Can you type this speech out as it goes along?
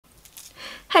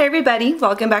Hi everybody,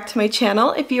 welcome back to my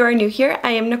channel. If you are new here,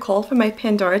 I am Nicole from my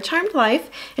Pandora Charmed life,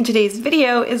 and today's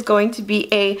video is going to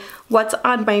be a what's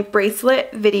on my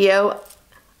bracelet video.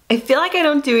 I feel like I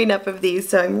don't do enough of these,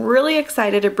 so I'm really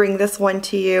excited to bring this one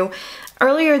to you.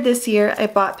 Earlier this year, I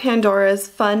bought Pandora's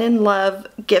Fun and Love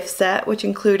gift set, which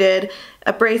included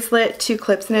a bracelet, 2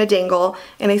 clips, and a dangle,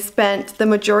 and I spent the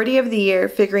majority of the year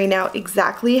figuring out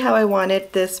exactly how I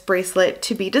wanted this bracelet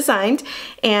to be designed,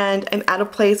 and I'm at a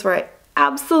place where I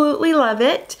absolutely love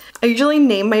it. I usually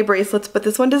name my bracelets, but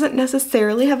this one doesn't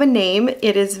necessarily have a name.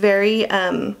 It is very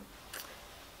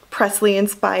Presley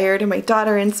inspired and my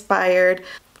daughter inspired.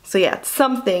 So yeah, it's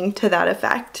something to that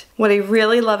effect. What I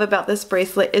really love about this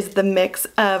bracelet is the mix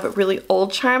of really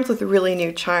old charms with really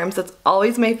new charms. That's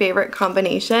always my favorite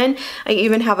combination. I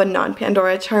even have a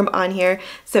non-Pandora charm on here.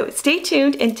 So stay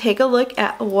tuned and take a look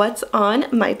at what's on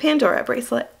my Pandora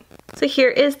bracelet. So here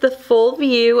is the full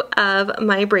view of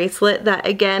my bracelet that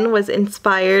again was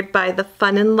inspired by the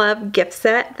Fun and Love gift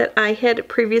set that I had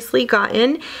previously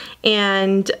gotten,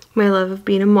 and my love of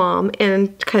being a mom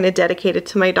and kind of dedicated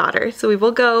to my daughter. So we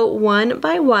will go one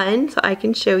by one so I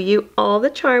can show you all the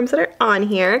charms that are on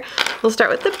here. We'll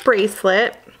start with the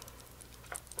bracelet.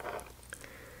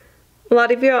 A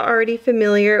lot of you are already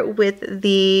familiar with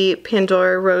the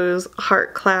Pandora Rose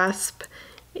heart clasp.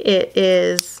 It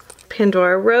is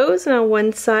Pandora Rose, and on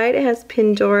one side it has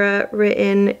Pandora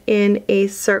written in a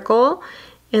circle,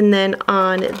 and then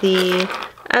on the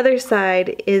other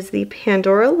side is the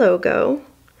Pandora logo.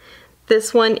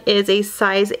 This one is a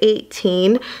size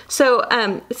 18.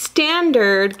 So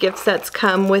standard gift sets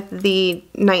come with the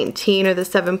 19 or the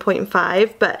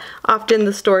 7.5, but often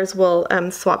the stores will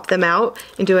swap them out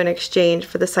and do an exchange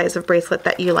for the size of bracelet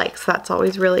that you like, so that's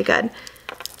always really good.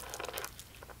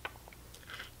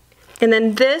 And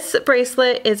then this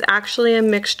bracelet is actually a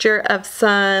mixture of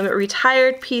some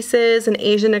retired pieces, an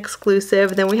Asian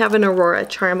exclusive, then we have an Aurora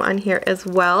Charm on here as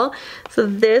well. So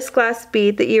this glass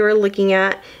bead that you are looking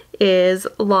at is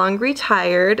long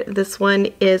retired. This one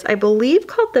is, I believe,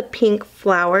 called the Pink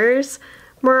Flowers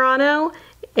Murano.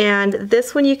 And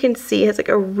this one you can see has like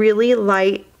a really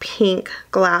light pink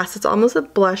glass. It's almost a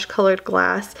blush colored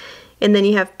glass. And then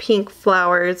you have pink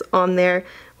flowers on there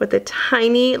with a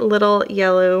tiny little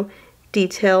yellow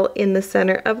detail in the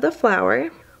center of the flower.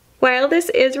 While this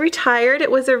is retired, it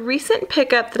was a recent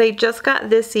pickup that I just got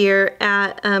this year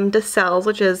at DeSells,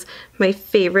 which is my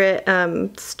favorite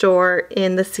store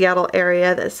in the Seattle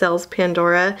area that sells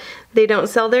Pandora. They don't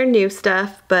sell their new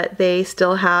stuff, but they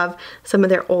still have some of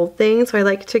their old things, so I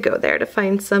like to go there to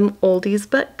find some oldies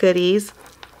but goodies.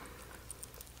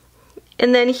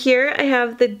 And then here I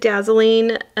have the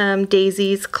Dazzling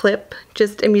Daisies clip.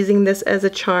 Just I'm using this as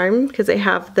a charm because I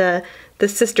have the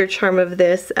sister charm of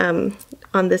this on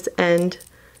this end,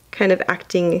 kind of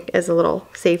acting as a little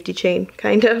safety chain,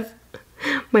 kind of,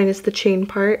 minus the chain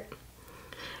part.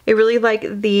 I really like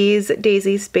these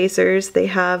daisy spacers. They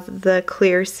have the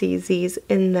clear CZs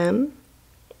in them.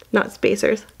 Not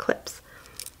spacers, clips.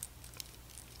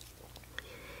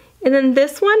 And then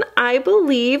this one, I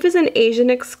believe, is an Asian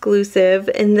exclusive,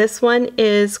 and this one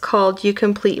is called You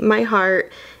Complete My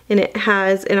Heart, and it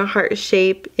has, in a heart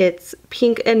shape, it's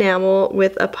pink enamel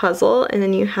with a puzzle, and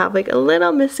then you have like a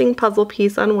little missing puzzle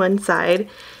piece on one side,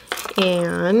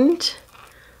 and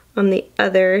on the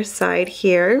other side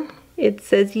here, it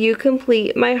says You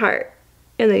Complete My Heart,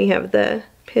 and then you have the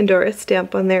Pandora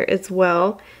stamp on there as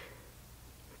well.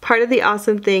 Part of the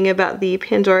awesome thing about the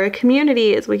Pandora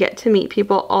community is we get to meet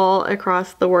people all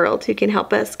across the world who can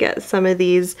help us get some of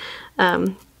these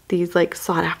like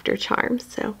sought after charms.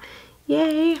 So,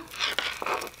 yay!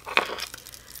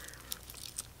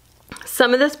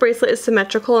 Some of this bracelet is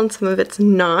symmetrical and some of it's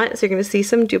not, so you're going to see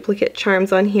some duplicate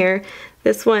charms on here.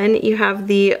 This one, you have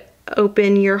the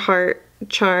Open Your Heart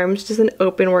charm, just an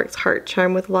open works heart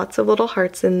charm with lots of little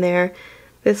hearts in there.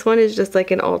 This one is just like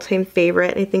an all-time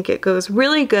favorite. I think it goes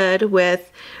really good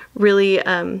with really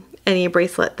any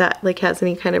bracelet that like has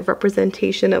any kind of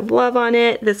representation of love on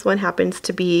it. This one happens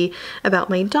to be about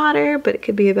my daughter, but it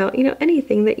could be about, you know,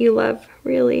 anything that you love,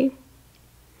 really.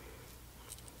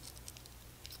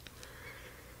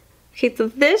 Okay, so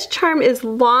this charm is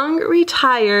long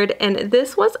retired, and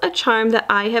this was a charm that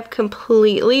I have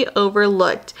completely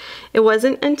overlooked. It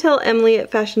wasn't until Emily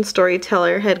at Fashion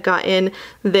Storyteller had gotten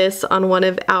this on one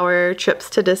of our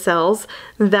trips to DeSells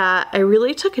that I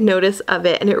really took notice of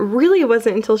it, and it really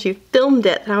wasn't until she filmed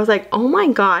it that I was like, oh my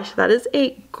gosh, that is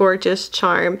a gorgeous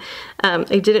charm. I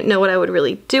didn't know what I would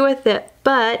really do with it,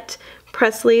 but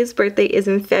Presley's birthday is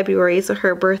in February, so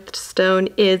her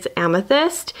birthstone is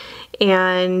amethyst,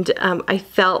 and I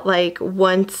felt like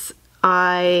once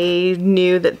I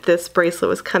knew that this bracelet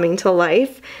was coming to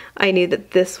life. I knew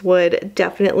that this would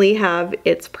definitely have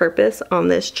its purpose on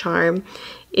this charm.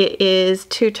 It is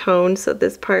two-tone, so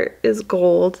this part is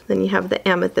gold, then you have the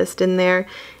amethyst in there,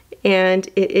 and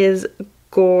it is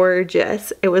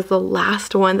gorgeous. It was the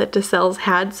last one that DeSales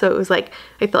had, so it was like,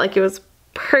 I felt like it was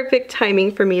perfect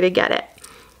timing for me to get it.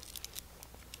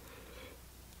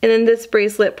 And then this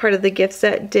bracelet, part of the gift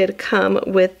set, did come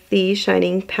with the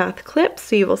Shining Path clips,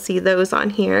 so you will see those on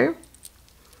here.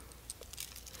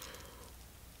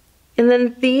 And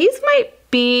then these might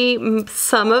be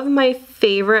some of my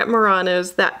favorite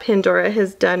Muranos that Pandora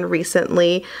has done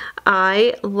recently.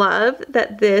 I love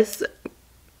that this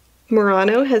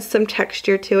Murano has some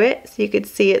texture to it, so you could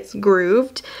see it's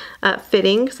grooved,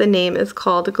 fitting, because the name is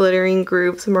called Glittering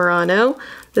Grooves Murano.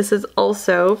 This is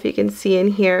also, if you can see in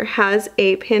here, has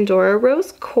a Pandora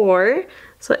Rose core,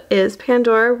 so it is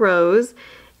Pandora Rose,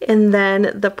 and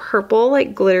then the purple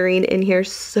like glittering in here,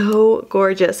 so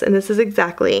gorgeous, and this is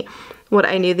exactly what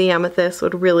I knew the amethyst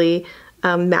would really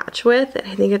match with, and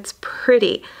I think it's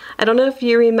pretty. I don't know if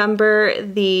you remember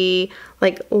the,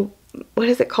 like, what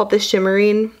is it called, the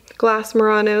shimmering glass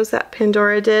Muranos that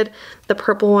Pandora did. The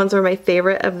purple ones are my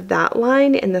favorite of that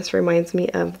line, and this reminds me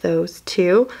of those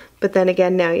too. But then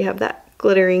again, now you have that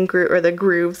glittering groove, or the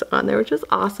grooves on there, which is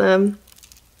awesome.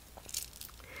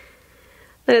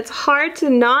 But it's hard to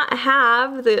not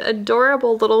have the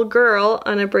adorable little girl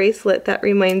on a bracelet that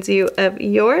reminds you of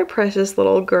your precious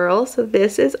little girl. So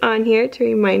this is on here to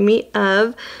remind me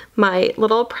of my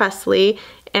little Presley,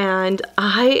 and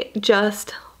I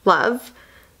just love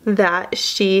that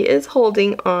she is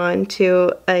holding on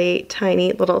to a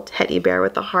tiny little teddy bear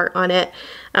with a heart on it.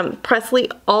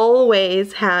 Presley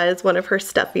always has one of her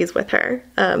stuffies with her.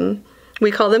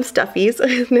 We call them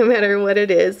stuffies, no matter what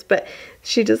it is, but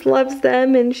she just loves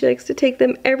them, and she likes to take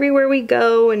them everywhere we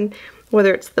go, and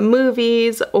whether it's the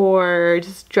movies or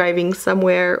just driving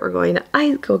somewhere or going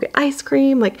to go get ice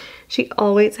cream, like, she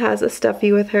always has a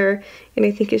stuffy with her, and I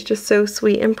think it's just so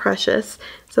sweet and precious.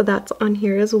 So that's on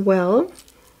here as well.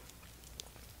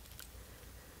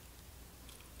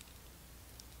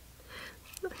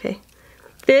 Okay,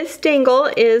 this dangle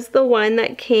is the one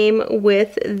that came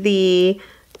with the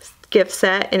gift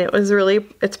set, and it was really,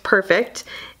 it's perfect.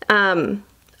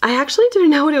 I actually didn't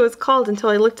know what it was called until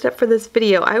I looked it up for this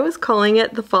video. I was calling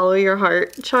it the Follow Your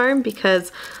Heart charm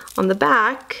because on the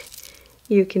back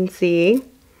you can see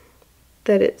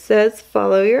that it says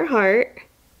Follow Your Heart.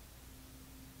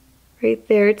 Right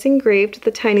there it's engraved with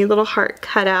the tiny little heart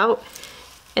cut out,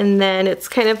 and then it's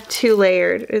kind of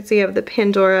two-layered. So you have the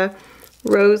Pandora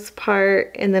Rose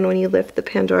part, and then when you lift the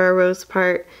Pandora Rose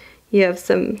part, you have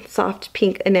some soft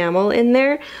pink enamel in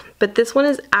there. But this one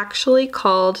is actually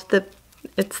called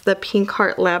it's the Pink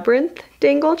Heart Labyrinth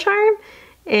dangle charm,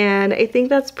 and I think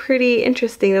that's pretty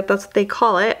interesting that that's what they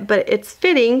call it. But it's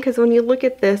fitting because when you look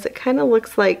at this, it kind of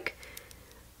looks like,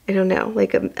 I don't know,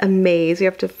 like a maze. You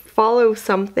have to follow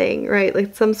something, right?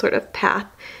 Like some sort of path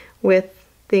with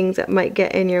things that might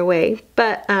get in your way.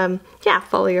 But yeah,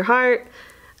 Follow Your Heart,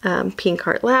 Pink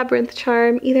Heart Labyrinth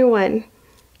charm, either one.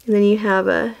 And then you have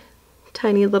a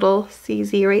tiny little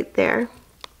CZ right there.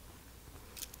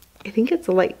 I think it's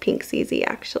a light pink CZ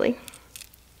actually.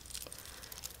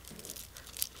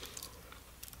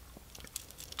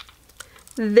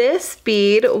 This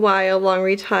bead, while long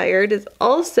retired, is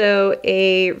also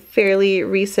a fairly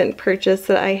recent purchase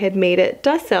that I had made at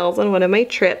DeSales on one of my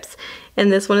trips,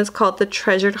 and this one is called the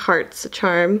Treasured Hearts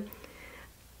charm.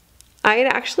 I had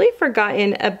actually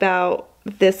forgotten about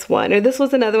this one, or this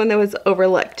was another one that was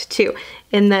overlooked too.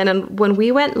 And then when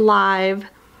we went live,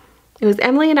 it was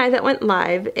Emily and I that went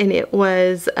live, and it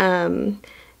was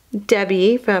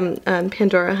Debbie from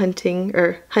Pandora Hunting,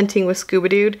 or Hunting with Scuba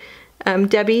Dude.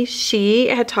 Debbie, she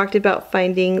had talked about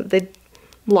finding the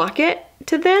locket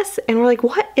to this, and we're like,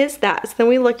 what is that? So then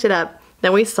we looked it up,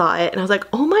 then we saw it, and I was like,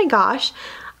 oh my gosh,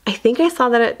 I think I saw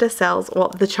that at DeSales. Well,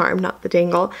 the charm, not the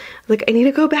dangle. I was like, I need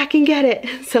to go back and get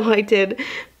it. So I did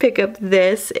pick up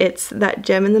this. It's that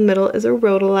gem in the middle is a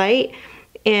rhodolite,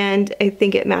 and I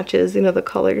think it matches, you know, the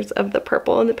colors of the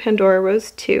purple and the Pandora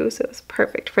Rose too, so it was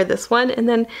perfect for this one. And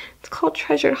then it's called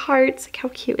Treasured Hearts. Like, how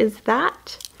cute is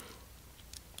that?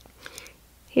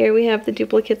 Here we have the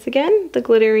duplicates again, the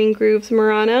Glittering Grooves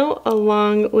Murano,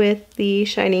 along with the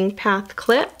Shining Path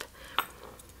clip.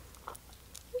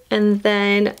 And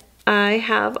then I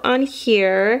have on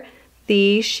here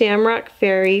the Shamrock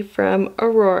Fairy from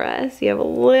Aurora. So you have a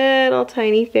little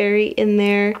tiny fairy in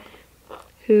there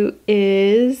who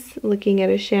is looking at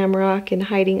a shamrock and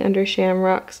hiding under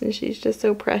shamrocks, and she's just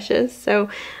so precious. So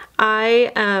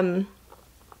I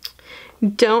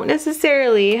don't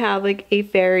necessarily have like a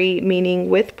fairy meaning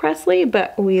with Presley,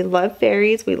 but we love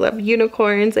fairies, we love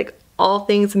unicorns, like all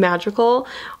things magical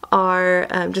are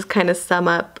just kind of sum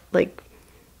up like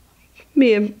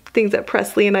me and things that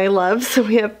Presley and I love. So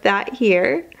we have that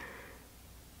here.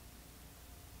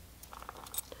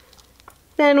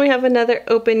 Then we have another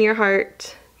open your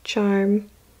heart charm.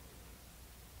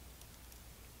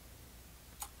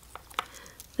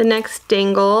 The next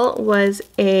dangle was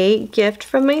a gift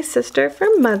from my sister for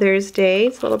Mother's Day.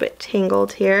 It's a little bit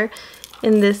tangled here.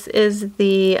 And this is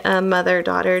the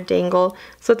mother-daughter dangle.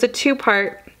 So it's a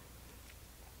two-part.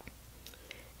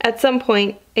 At some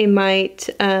point, I might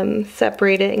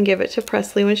separate it and give it to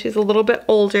Presley when she's a little bit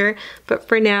older. But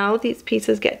for now, these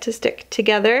pieces get to stick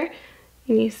together.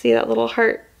 And you see that little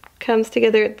heart comes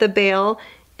together at the bail.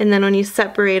 And then when you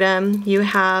separate them, you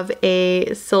have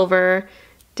a silver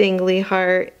dangly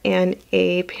heart and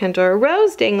a Pandora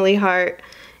rose dangly heart.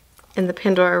 And the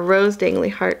Pandora rose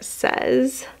dangly heart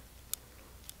says,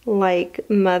 like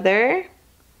mother,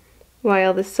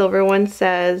 while the silver one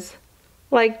says,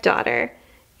 like daughter.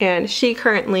 And she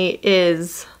currently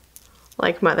is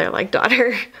like mother, like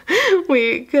daughter.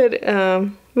 We could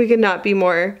not be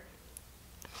more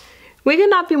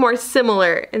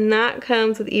similar, and that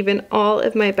comes with even all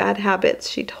of my bad habits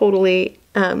she totally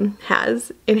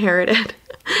has inherited.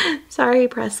 Sorry,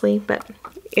 Presley, but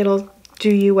it'll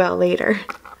do you well later.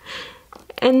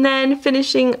 And then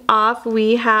finishing off,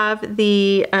 we have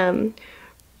the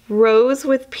rose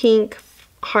with pink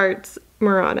hearts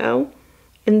Murano.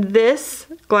 And this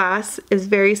glass is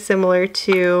very similar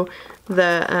to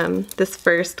the this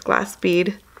first glass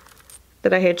bead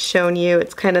that I had shown you.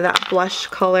 It's kind of that blush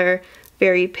color,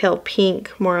 very pale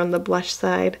pink, more on the blush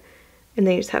side. And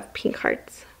then you just have pink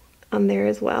hearts on there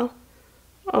as well.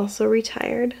 Also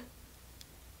retired.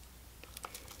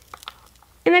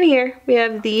 And then here we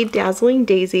have the Dazzling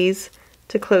Daisies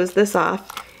to close this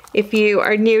off. If you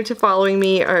are new to following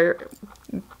me or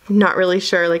not really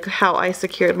sure like how I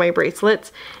secured my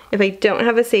bracelets, if I don't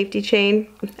have a safety chain,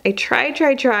 I try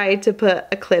to put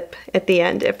a clip at the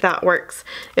end if that works.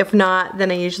 If not,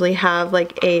 then I usually have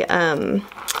like a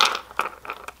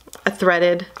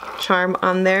threaded charm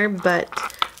on there, but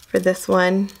for this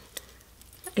one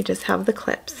I just have the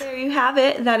clips. There you have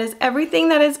it. That is everything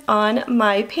that is on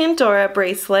my Pandora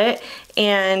bracelet,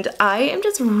 and I am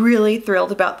just really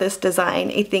thrilled about this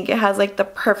design. I think it has like the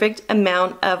perfect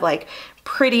amount of like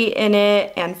pretty in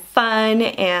it and fun,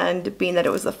 and being that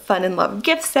it was a fun and love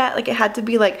gift set, like it had to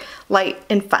be like light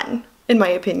and fun in my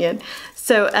opinion.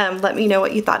 So let me know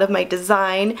what you thought of my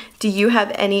design. Do you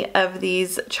have any of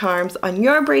these charms on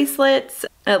your bracelets?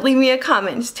 Leave me a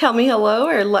comment, just tell me hello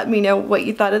or let me know what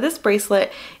you thought of this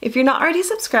bracelet. If you're not already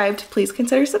subscribed, please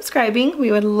consider subscribing.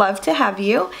 We would love to have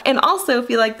you. And also if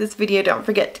you like this video, don't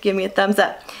forget to give me a thumbs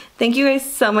up. Thank you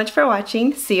guys so much for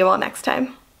watching. See you all next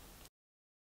time.